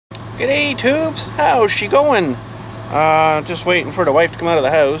G'day tubes, how's she going? Just waiting for the wife to come out of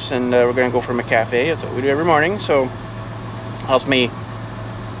the house, and we're gonna go for a cafe. That's what we do every morning, so helps me,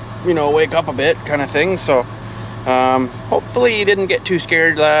 you know, wake up a bit, kind of thing. So hopefully you didn't get too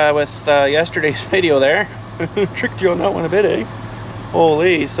scared with yesterday's video there. Tricked you on that one a bit, eh?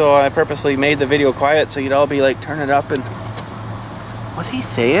 Holy. So I purposely made the video quiet so you'd all be like, turn it up, and what's he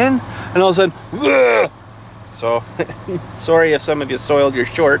saying? And all of a sudden, ugh! So sorry if some of you soiled your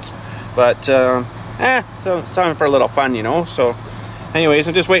shorts, but so it's time for a little fun, you know. So anyways,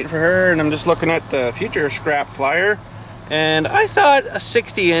 I'm just waiting for her, and I'm just looking at the future scrap flyer, and I thought a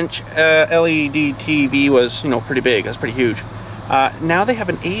 60-inch LED TV was, you know, pretty big. That's pretty huge. Now they have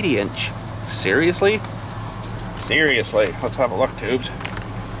an 80-inch. Seriously? Seriously. Let's have a look, tubes.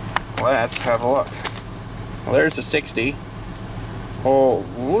 Let's have a look. Well, there's the 60.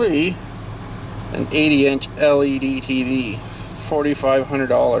 Holy. An 80-inch LED TV.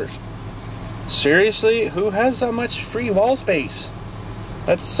 $4,500. Seriously? Who has that much free wall space?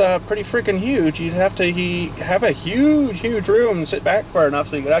 That's pretty freaking huge. You'd have to have a huge room and sit back far enough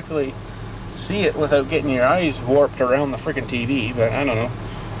so you could actually see it without getting your eyes warped around the freaking TV. But I don't know.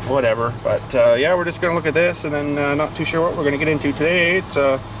 Whatever. But yeah, we're just going to look at this, and then not too sure what we're going to get into today. It's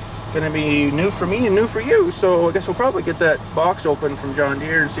going to be new for me and new for you. So I guess we'll probably get that box open from John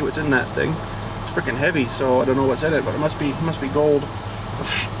Deere and see what's in that thing. It's freaking heavy, so I don't know what's in it, but it must be gold.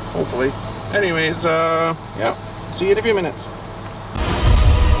 Hopefully. Anyways, yeah, see you in a few minutes.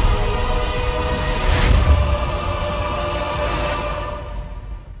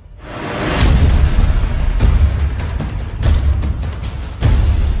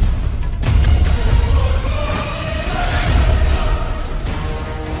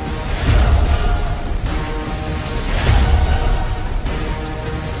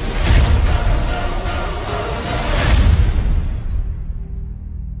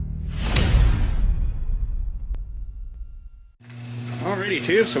 Alrighty,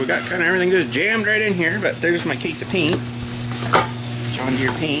 too. So we got kind of everything just jammed right in here, but there's my case of paint. John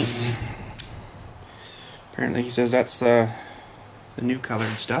Deere paint. Apparently he says that's the new color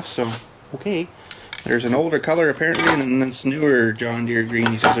and stuff, so okay. There's an older color apparently, and then this newer John Deere green.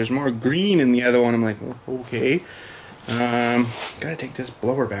 He says there's more green in the other one. I'm like, okay. Gotta take this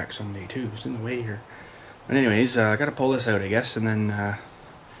blower back someday too. It's in the way here. But anyways, I gotta pull this out, I guess, and then the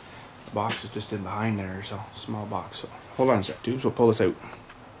box is just in behind there, so small box. So hold on a sec, dudes. We'll pull this out.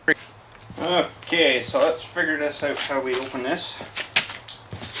 Okay, so let's figure this out, how we open this.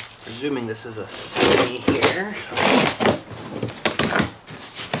 Presuming this is a semi here.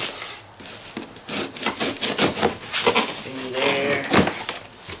 Thingy there.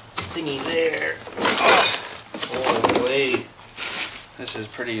 Thingy there. Oh, wait. This is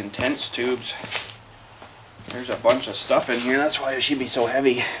pretty intense, tubes. There's a bunch of stuff in here. That's why it should be so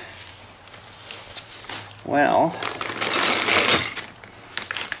heavy. Well,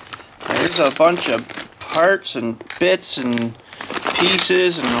 there's a bunch of parts and bits and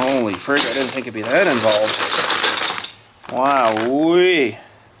pieces, and holy frig, I didn't think it'd be that involved. Wow-wee.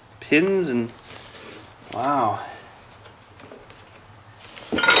 Pins and wow.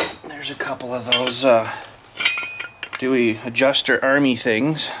 There's a couple of those Dewey adjuster army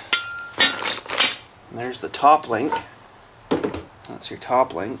things. And there's the top link. That's your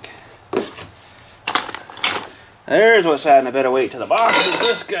top link. There's what's adding a bit of weight to the box, is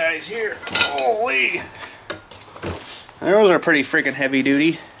this guy's here. Holy! Those are pretty freaking heavy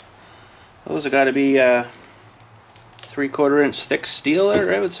duty. Those have got to be 3/4 inch thick steel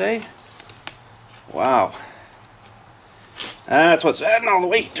there, I would say. Wow. That's what's adding all the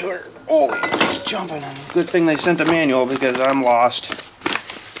weight to her. Holy, just jumping. Good thing they sent a manual because I'm lost.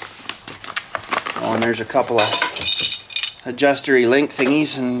 Oh, and there's a couple of adjustery link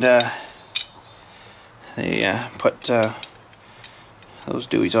thingies, and they put those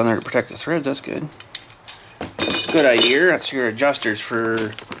Deweys on there to protect the threads. That's good. It's a good idea. That's your adjusters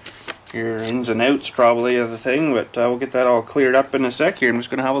for your ins and outs, probably, of the thing. But we'll get that all cleared up in a sec here. I'm just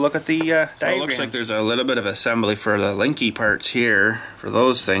going to have a look at the diagrams. So it looks like there's a little bit of assembly for the linky parts here. For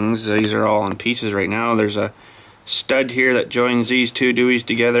those things, these are all in pieces right now. There's a stud here that joins these two Deweys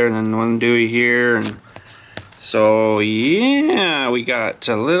together, and then one Dewey here, and so yeah, we got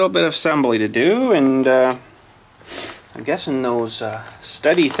a little bit of assembly to do, and I'm guessing those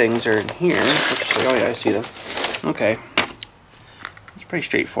study things are in here. Actually, oh yeah, I see them. Okay, it's pretty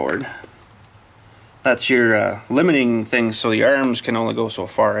straightforward. That's your limiting things, so the arms can only go so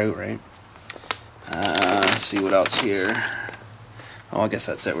far out, right? Let's see what else here. Oh, I guess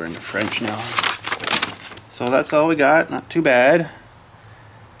that's it. We're in the French now. So that's all we got. Not too bad.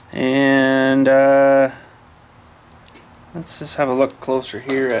 And Let's just have a look closer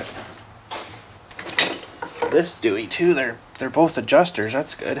here at this Dewey too. They're both adjusters.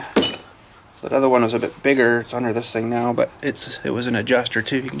 That's good. So that other one was a bit bigger. It's under this thing now, but it was an adjuster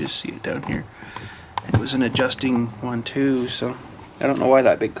too. You can just see it down here. It was an adjusting one too. So I don't know why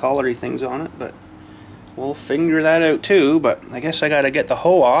that big collary thing's on it, but we'll figure that out too. But I guess I got to get the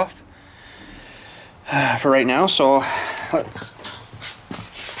hoe off for right now. So let's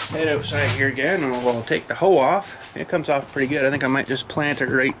head outside here again, and we'll take the hoe off. It comes off pretty good. I think I might just plant it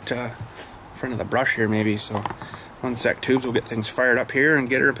right in front of the brush here maybe. So one sec, tubes, we'll get things fired up here and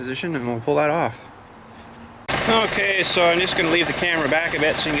get her in position, and we'll pull that off. Okay, so I'm just going to leave the camera back a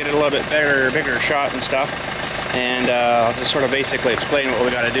bit so you can get a little bit bigger shot and stuff. And I'll just sort of basically explain what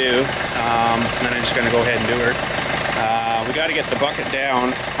we got to do. And then I'm just going to go ahead and do her. We got to get the bucket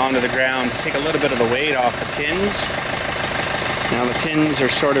down onto the ground to take a little bit of the weight off the pins. Now the pins are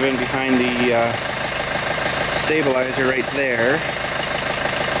sort of in behind the stabilizer right there.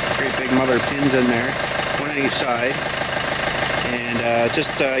 Great big mother pins in there, one on each side. And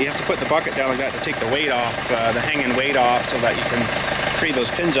you have to put the bucket down like that to take the weight off, the hanging weight off, so that you can free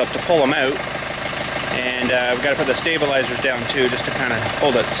those pins up to pull them out. And we've got to put the stabilizers down too, just to kind of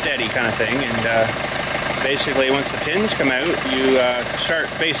hold it steady kind of thing. And basically once the pins come out, you start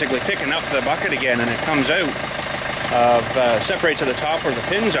basically picking up the bucket again, and it comes out separates at the top where the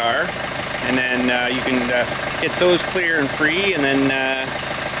pins are, and then you can get those clear and free, and then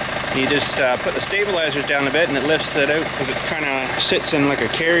you just put the stabilizers down a bit, and it lifts it out because it kind of sits in like a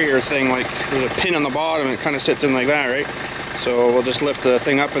carrier thing, like there's a pin on the bottom, and it kind of sits in like that, right? So we'll just lift the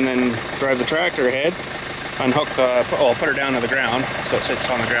thing up and then drive the tractor ahead, unhook I'll put her down to the ground so it sits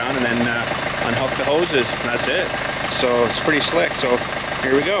on the ground, and then unhook the hoses, and that's it. So it's pretty slick. So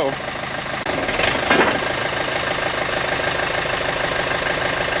here we go.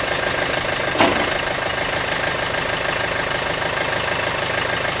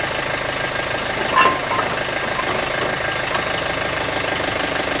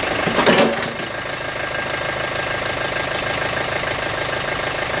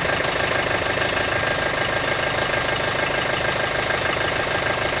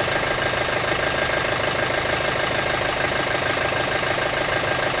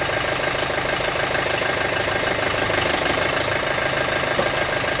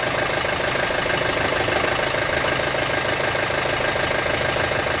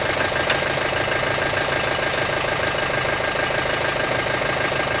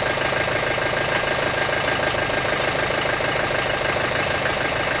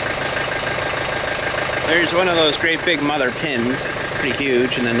 There's one of those great big mother pins, pretty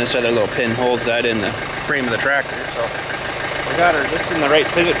huge, and then this other little pin holds that in the frame of the tractor. So we got her just in the right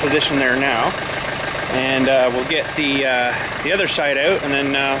pivot position there now, and we'll get the other side out, and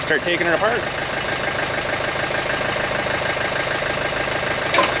then start taking her apart.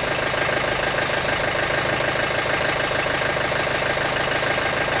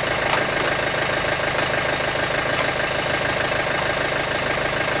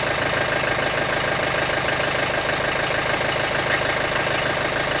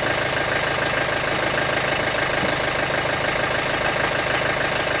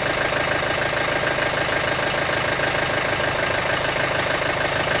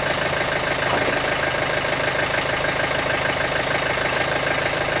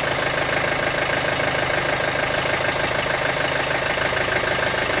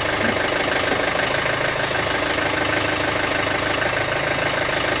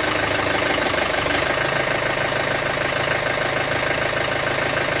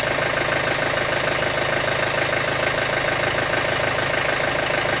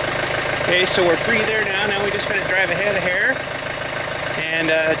 Okay, so we're free there now. Now we just got to drive ahead a hair, and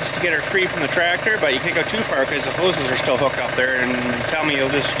just to get her free from the tractor. But you can't go too far because the hoses are still hooked up there. And tell me, you'll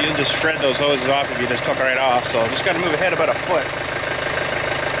just shred those hoses off if you just took it right off. So just got to move ahead about a foot.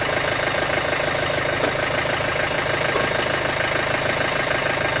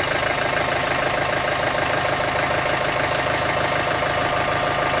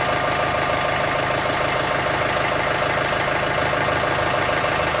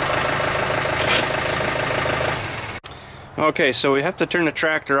 Okay, so we have to turn the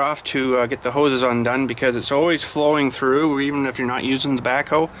tractor off to get the hoses undone, because it's always flowing through, even if you're not using the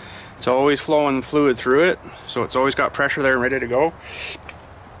backhoe. It's always flowing fluid through it, so it's always got pressure there and ready to go.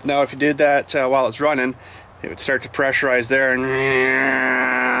 Now if you did that while it's running, it would start to pressurize there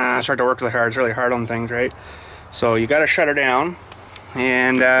and start to work really hard. It's really hard on things, right? So you got to shut her down,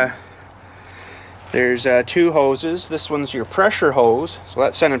 and there's two hoses. This one's your pressure hose, so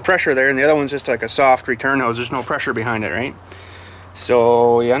that's sending pressure there, and the other one's just like a soft return hose. There's no pressure behind it, right?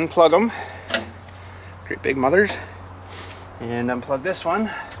 So you unplug them, great big mothers, and unplug this one,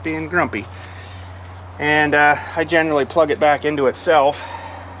 being grumpy. And I generally plug it back into itself,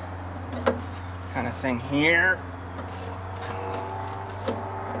 kind of thing here.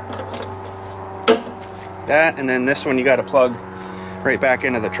 That, and then this one you got to plug right back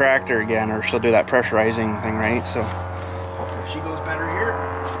into the tractor again, or she'll do that pressurizing thing, right? So hopefully she goes better here.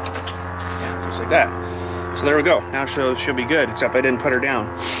 Yeah, just like that. So there we go. Now she'll be good, except I didn't put her down.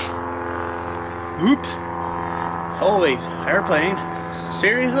 Oops. Holy airplane.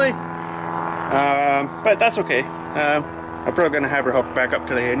 Seriously? But that's okay. I'm probably going to have her hooked back up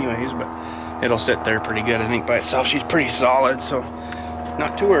today anyways, but it'll sit there pretty good, I think, by itself. She's pretty solid, so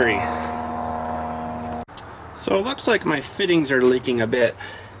not to worry. So it looks like my fittings are leaking a bit.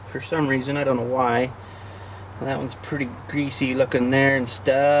 For some reason, I don't know why. That one's pretty greasy looking there and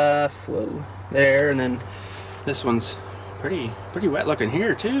stuff. Whoa, there, and then this one's pretty wet looking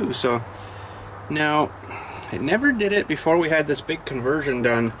here too. So now, it never did it before we had this big conversion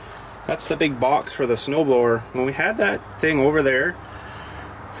done. That's the big box for the snowblower. When we had that thing over there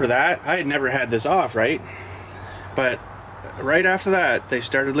for that, I had never had this off, right? But right after that, they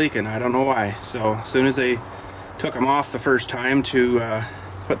started leaking. I don't know why. So as soon as they took them off the first time to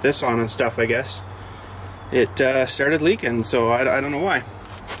put this on and stuff, I guess, it started leaking. So I don't know why.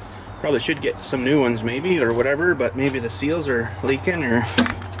 Probably should get some new ones maybe, or whatever, but maybe the seals are leaking, or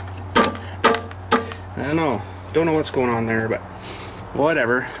I don't know. Don't know what's going on there, but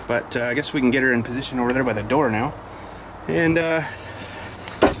whatever. But I guess we can get her in position over there by the door now, and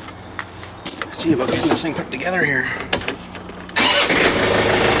see about getting this thing put together here.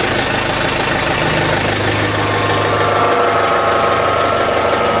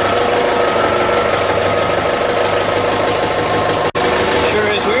 Sure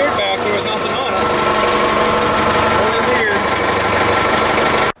is weird back here with nothing on it. Really weird.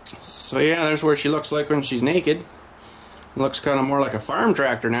 So yeah, there's where she looks like when she's naked. Looks kind of more like a farm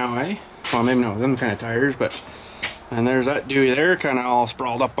tractor now, eh? Well, maybe not them kind of tires, but... And there's that Dewey there, kind of all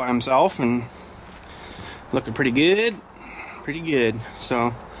sprawled up by himself, and looking pretty good. Pretty good.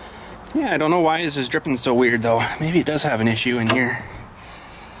 So, yeah, I don't know why this is dripping so weird, though. Maybe it does have an issue in here.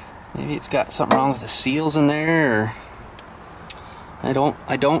 Maybe it's got something wrong with the seals in there, or... I don't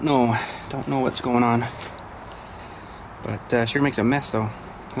know. Don't know what's going on. But sure makes a mess, though.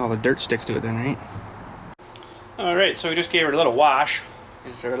 All the dirt sticks to it then, right? Alright, so we just gave her a little wash.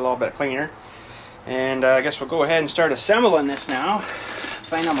 Gives her a little bit cleaner. And I guess we'll go ahead and start assembling this now.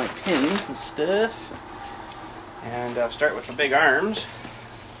 Find out my pins and stuff. And I'll start with the big arms.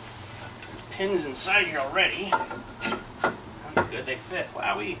 Pins inside here already. That's good, they fit.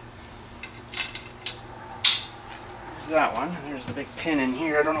 Wowie. There's that one. There's the big pin in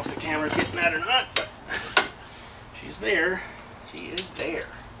here. I don't know if the camera's getting that or not, but she's there. She is there.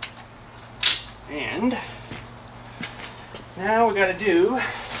 And now we got to do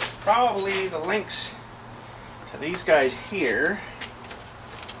probably the links to these guys here,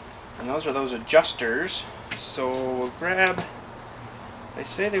 and those are those adjusters. So we'll grab, they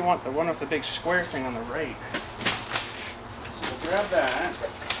say they want the one with the big square thing on the right, so we'll grab that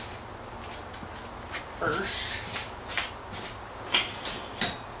first.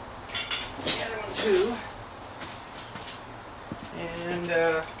 The other one too, and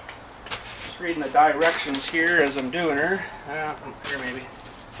reading the directions here as I'm doing her. Here maybe.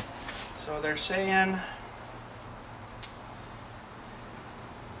 So they're saying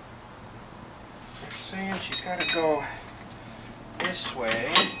she's got to go this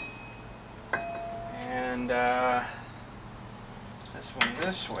way, and this one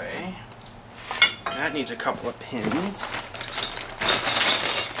this way. And that needs a couple of pins.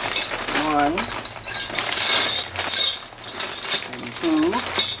 One and two.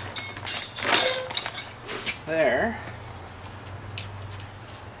 There.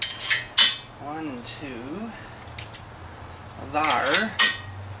 1 and 2. There.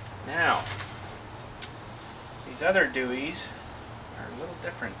 Now, these other Deweys are a little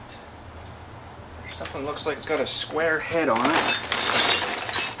different. There's something that looks like it's got a square head on it.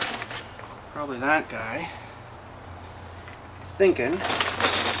 Probably that guy. Thinking.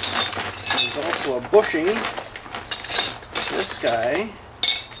 There's also a bushing. This guy.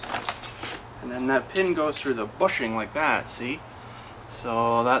 And then that pin goes through the bushing like that, see?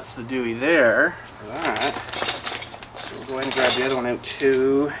 So that's the Dewey there for that. So we'll go ahead and grab the other one out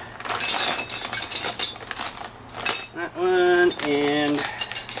too. That one, and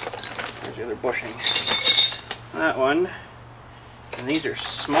there's the other bushing. That one. And these are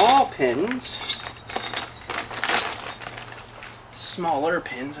small pins. Smaller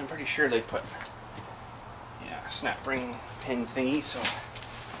pins, I'm pretty sure they put, yeah, snap ring pin thingy, so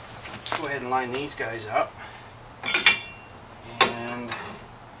go ahead and line these guys up.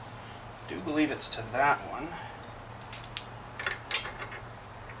 believe it's to that one.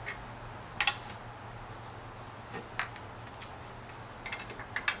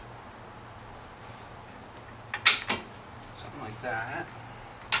 Something like that.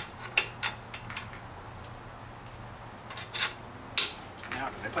 Now,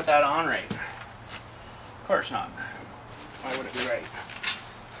 did I put that on right? Of course not. Why would it be right?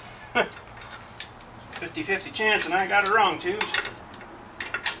 50-50 chance and I got it wrong, tubes.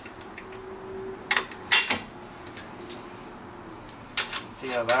 See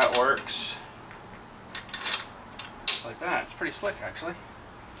how that works. Like that. It's pretty slick actually.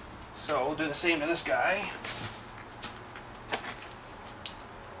 So we'll do the same to this guy.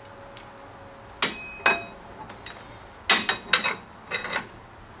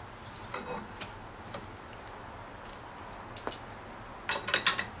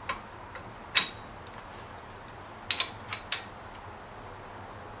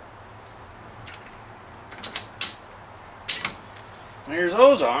 There's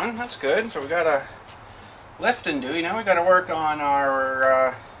those on. That's good. So we got a lift and do. Now we got to work on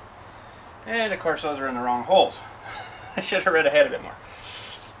our. And of course, those are in the wrong holes. I should have read ahead a bit more.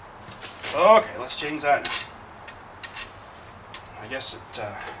 Okay, let's change that now. I guess it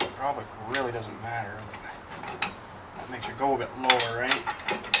probably really doesn't matter. But that makes it go a bit lower, right?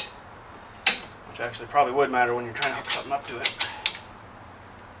 Which actually probably would matter when you're trying to hook something up to it.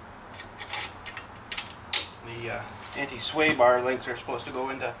 The anti-sway bar links are supposed to go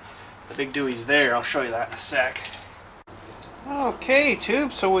into the big dewey's there. I'll show you that in a sec. Okay,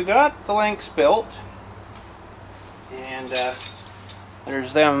 tube, so we got the links built. And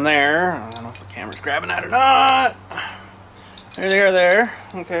there's them there. I don't know if the camera's grabbing that or not. There they are there.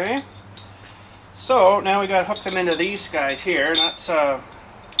 Okay. So now we got to hook them into these guys here. And that's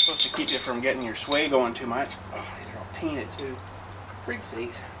supposed to keep you from getting your sway going too much. Oh, these are all painted too. Freak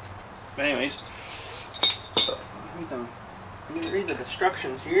sakes. But anyways. I'm going to read the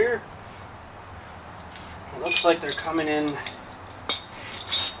instructions here. It looks like they're coming in.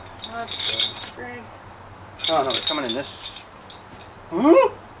 What the frig? Oh no, they're coming in this. Huh?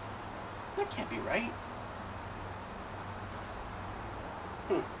 That can't be right.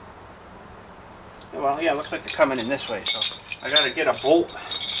 Well, yeah, it looks like they're coming in this way, so I got to get a bolt.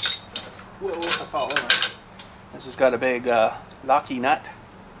 Whoa, I fall over. This has got a big locky nut.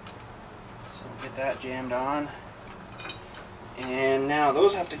 So get that jammed on. And now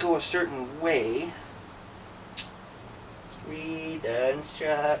those have to go a certain way. Read the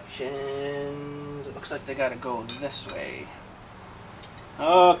instructions. It looks like they gotta go this way.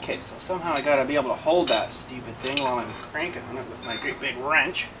 Okay, so somehow I gotta be able to hold that stupid thing while I'm cranking on it with my great big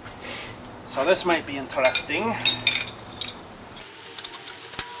wrench. So this might be interesting.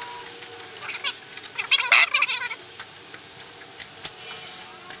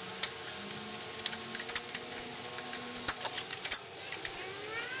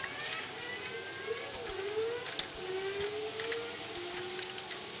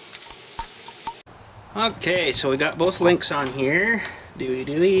 Okay, so we got both links on here,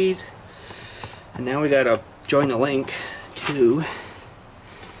 deweys, and now we gotta join the link to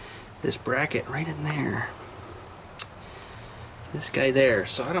this bracket right in there. This guy there.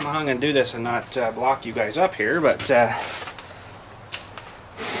 So I don't know how I'm gonna do this and not block you guys up here, but I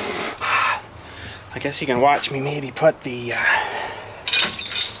guess you can watch me maybe put the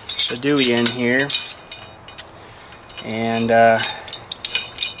dewey in here, and gotta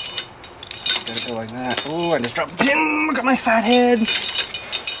go like that. Oh, I just dropped the pin. Look at my fat head.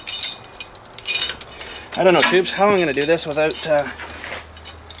 I don't know, tubes, how am I going to do this without...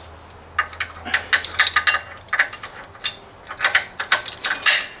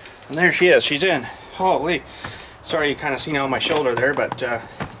 And there she is. She's in. Holy. Sorry you kind of seen on my shoulder there, but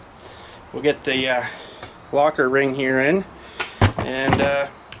we'll get the locker ring here in. And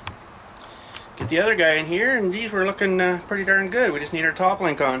get the other guy in here. And geez, we're looking pretty darn good. We just need our top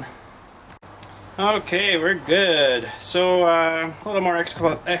link on. Okay, we're good. So a little more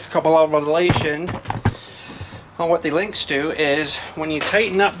extrapolation on what the links do is when you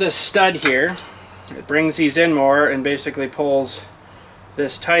tighten up this stud here, it brings these in more and basically pulls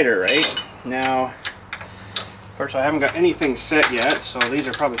this tighter, right? Now, of course, I haven't got anything set yet, so these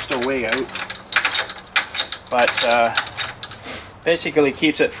are probably still way out. But basically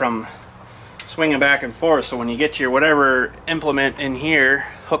keeps it from swinging back and forth. So when you get your whatever implement in here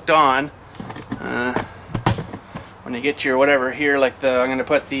hooked on, when you get your whatever here, like the, I'm going to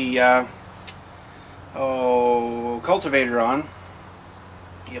put the cultivator on,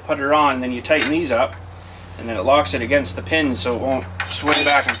 you put her on and then you tighten these up and then it locks it against the pin so it won't swing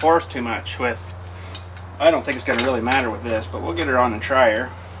back and forth too much with, I don't think it's going to really matter with this, but we'll get her on and try her.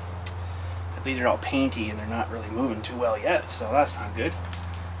 these are all painty and they're not really moving too well yet, so that's not good.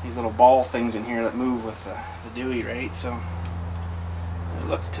 These little ball things in here that move with the Dewey, right? So it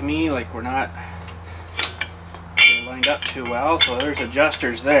looks to me like we're not lined up too well. So there's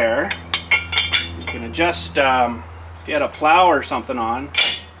adjusters there. You can adjust, if you had a plow or something on,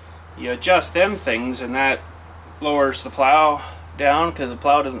 you adjust them things and that lowers the plow down, because the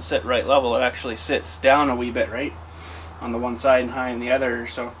plow doesn't sit right level. It actually sits down a wee bit, right, on the one side and high on the other,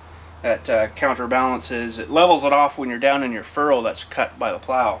 so that counterbalances, it levels it off when you're down in your furrow that's cut by the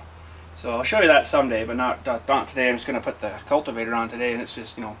plow. So I'll show you that someday, but not today. I'm just going to put the cultivator on today, and it's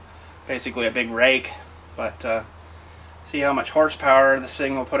just, you know, basically a big rake. But see how much horsepower this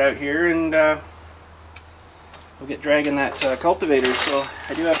thing will put out here, and we'll get dragging that cultivator. So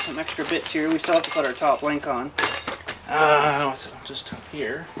I do have some extra bits here. We still have to put our top link on. So just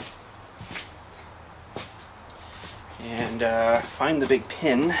here. And find the big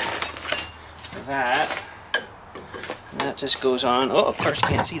pin for that. And that just goes on. Oh, of course you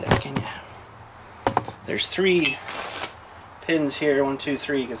can't see that, can you? There's 3 pins here. 1, 2,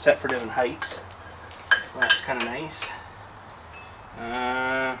 3. You can set for different heights. So that's kind of nice.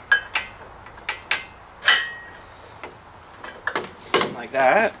 Like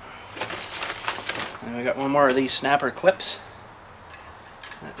that. And we got one more of these snapper clips.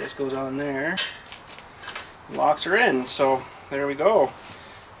 That just goes on there. Locks her in, so there we go.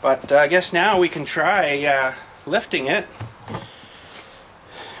 But I guess now we can try lifting it.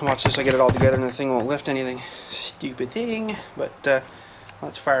 Watch this, I get it all together and the thing won't lift anything. Stupid thing. But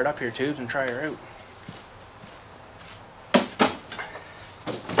let's fire it up here, tubes, and try her out.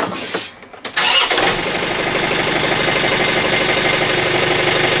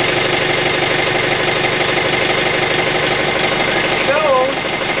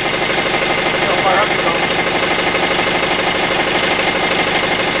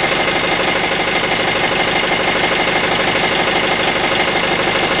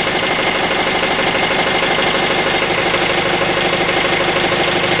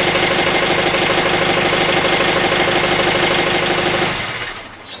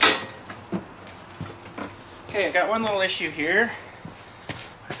 Okay, I got one little issue here.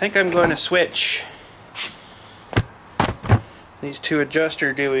 I think I'm going to switch these 2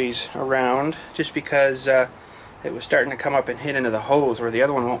 adjuster Deweys around, just because it was starting to come up and hit into the hose, where the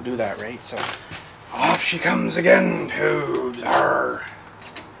other one won't do that, right? So off she comes again, tubes. Arr.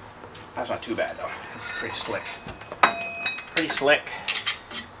 That's not too bad though. It's pretty slick. Pretty slick.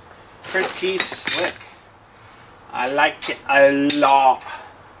 Pretty slick. I like it a lot.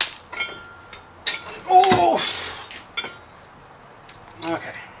 Oh!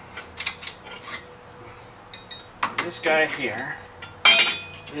 Okay. This guy here,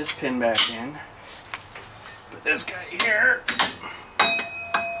 his pin back in. Put this guy here,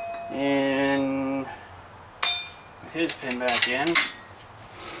 and put his pin back in. And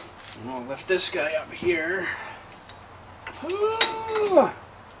we'll lift this guy up here. Ooh.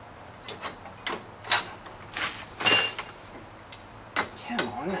 Come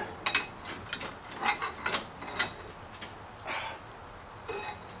on.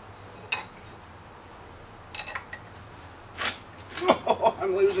 Oh,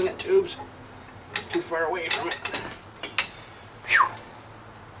 I'm losing it, tubes. Too far away from it. Whew.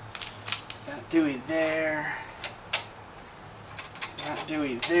 That Dewey there. That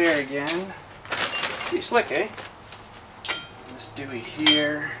Dewey there again. Pretty slick, eh? This Dewey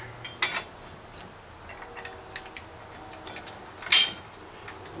here.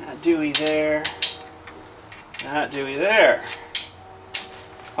 That Dewey there. That Dewey there.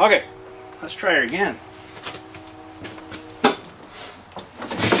 Okay, let's try her again.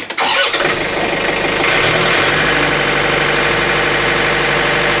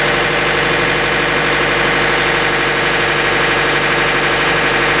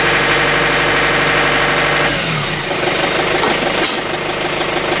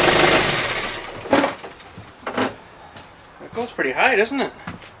 Goes pretty high, doesn't it?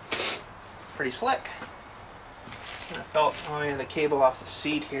 Pretty slick. I felt the cable off the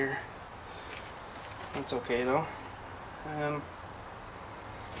seat here. That's okay though.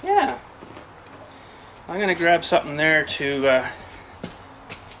 Yeah. I'm gonna grab something there to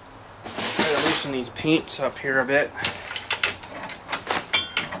try to loosen these paints up here a bit.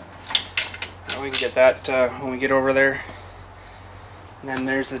 We can get that when we get over there. And then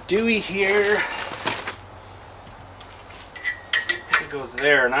there's the Dewey here. Goes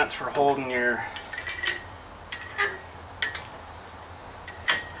there, and that's for holding your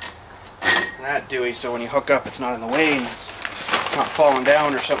that Dewey, so when you hook up it's not in the way and it's not falling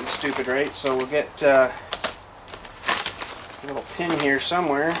down or something stupid, right? So we'll get a little pin here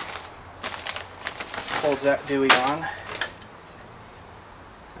somewhere. holds that dewey on.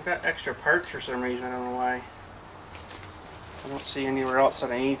 I've got extra parts for some reason, I don't know why. I don't see anywhere else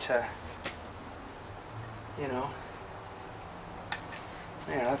that I need to, you know.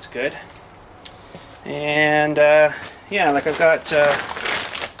 Yeah, that's good. And yeah, like I've got a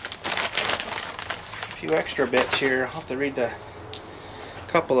few extra bits here. I'll have to read the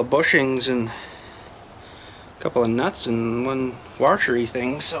couple of bushings and a couple of nuts and one washery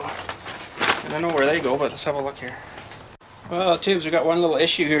thing, so I don't know where they go, but let's have a look here. Well, tubes, we've got one little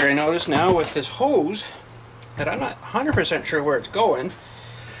issue here I noticed now with this hose that I'm not 100% sure where it's going,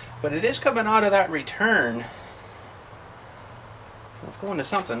 but it is coming out of that return. It's going to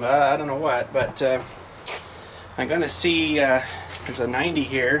something, but I don't know what. But I'm going to see, there's a 90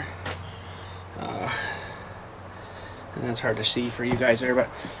 here, and that's hard to see for you guys there, but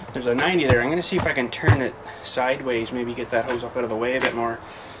there's a 90 there. I'm going to see if I can turn it sideways, maybe get that hose up out of the way a bit more.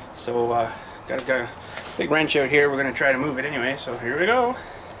 So got a big wrench out here. We're going to try to move it anyway, so here we go.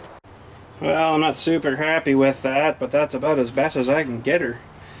 Well, I'm not super happy with that, but that's about as best as I can get her.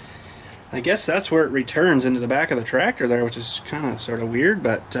 I guess that's where it returns into the back of the tractor there, which is kind of sort of weird,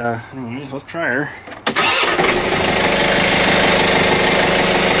 but anyways, let's try her.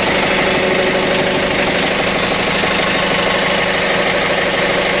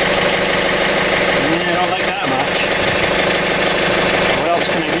 Yeah, I don't like that much. What else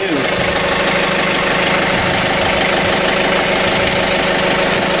can I do?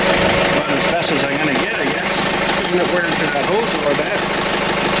 About as best as I'm going to get, I guess. Putting it where into that hose a little bit.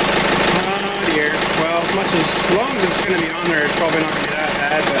 Well, as long as it's going to be on there, it's probably not going to be that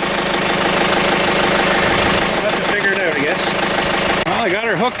bad, but I'll have to figure it out, I guess. Well, I got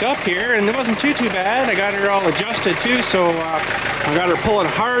her hooked up here, and it wasn't too bad. I got her all adjusted too, so I got her pulling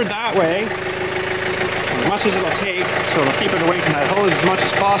hard that way, as much as it'll take, so it'll keep it away from that hose as much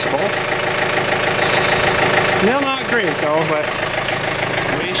as possible. Still not great though, but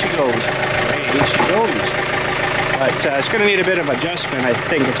away she goes. Away she goes. But it's going to need a bit of adjustment. I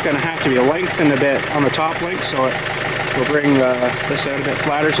think it's going to have to be lengthened a bit on the top link, so it will bring this out a bit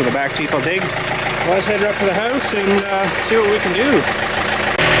flatter so the back teeth will dig. Well, let's head her up to the house and see what we can do.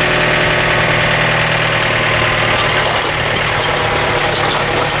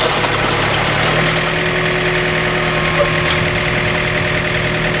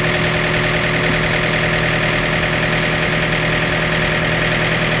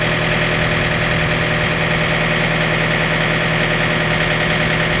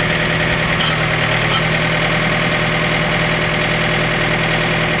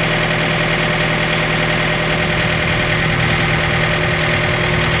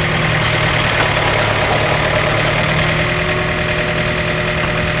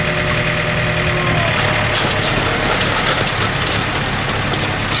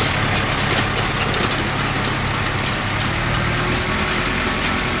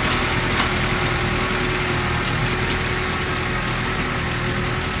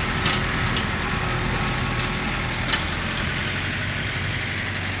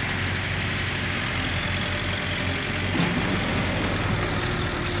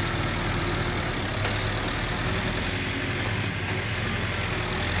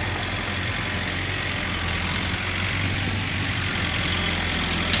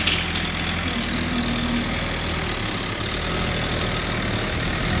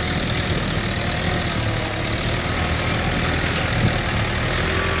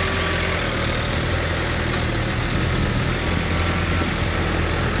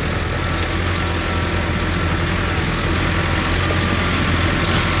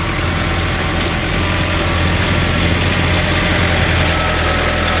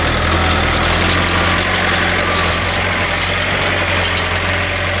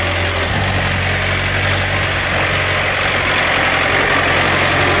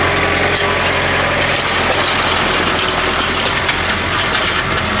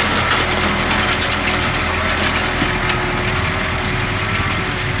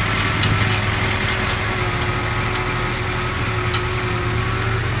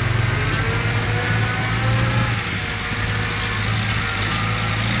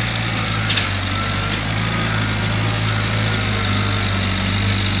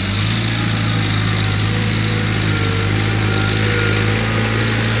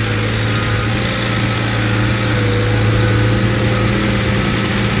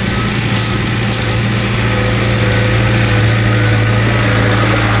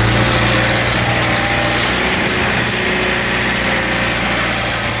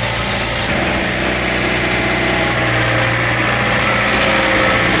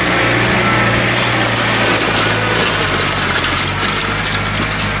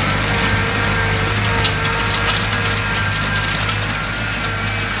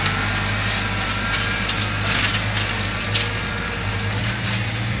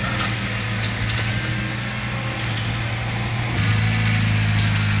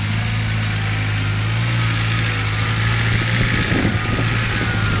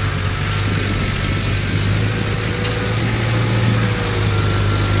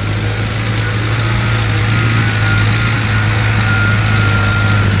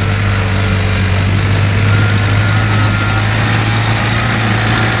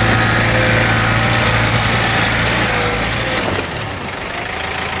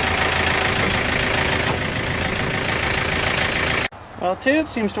 tube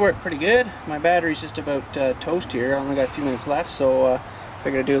seems to work pretty good. My battery's just about toast here. I only got a few minutes left, so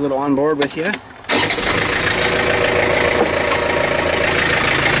figured I'd do a little on board with you. We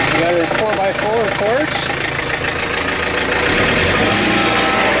got our 4x4, of course.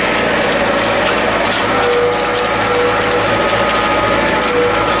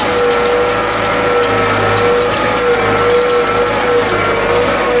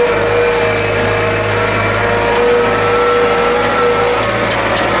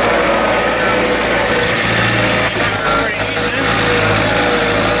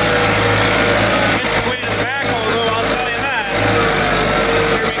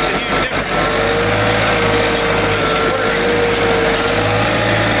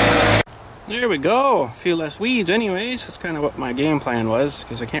 There we go, a few less weeds anyways. That's kind of what my game plan was,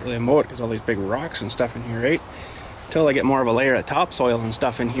 because I can't really mow it because all these big rocks and stuff in here, right? Until I get more of a layer of topsoil and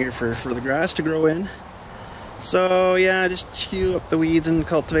stuff in here for the grass to grow in. So yeah, just chew up the weeds and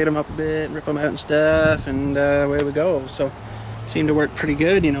cultivate them up a bit, rip them out and stuff, and away we go. So seemed to work pretty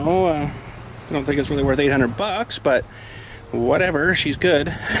good, you know. I don't think it's really worth 800 bucks, but whatever, she's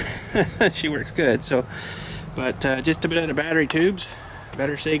good. She works good. So, but just a bit of battery tubes.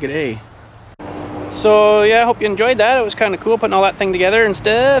 Better say good day. So yeah, I hope you enjoyed that. It was kind of cool putting all that thing together and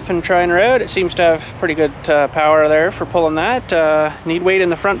stuff and trying her out. It seems to have pretty good power there for pulling that. Need weight in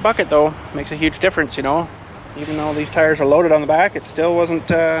the front bucket though. Makes a huge difference, you know. Even though these tires are loaded on the back, it still wasn't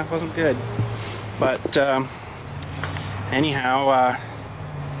good. But anyhow,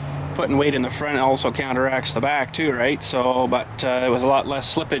 putting weight in the front also counteracts the back too, right? So, but it was a lot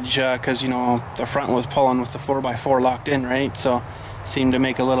less slippage because you know the front was pulling with the 4x4 locked in, right? So seemed to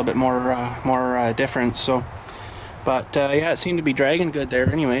make a little bit more difference. So, but yeah, it seemed to be dragging good there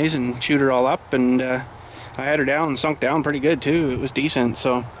anyways, and chewed her all up, and I had her down and sunk down pretty good too. It was decent,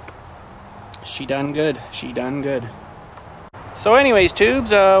 so she done good. She done good. So anyways,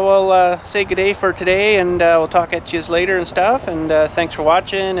 tubes, we'll say good day for today, and we'll talk at you later and stuff, and thanks for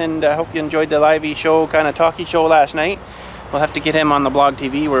watching, and I hope you enjoyed the livey show, kind of talky show last night. We'll have to get him on the blog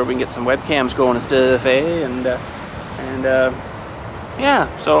TV where we can get some webcams going and stuff, eh? And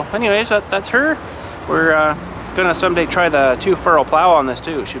yeah, so anyways, that's her. We're gonna someday try the 2-furrow plow on this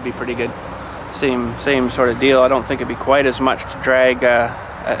too. It should be pretty good. Same sort of deal. I don't think it'd be quite as much to drag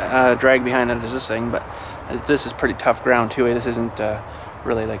behind it as this thing, but this is pretty tough ground too. This isn't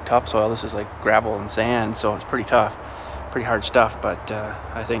really like topsoil. This is like gravel and sand, so it's pretty tough, pretty hard stuff. But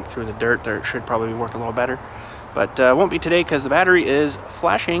I think through the dirt there it should probably work a little better. But won't be today because the battery is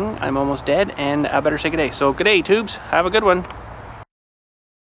flashing. I'm almost dead, and I better say good day. So good day, tubes. Have a good one.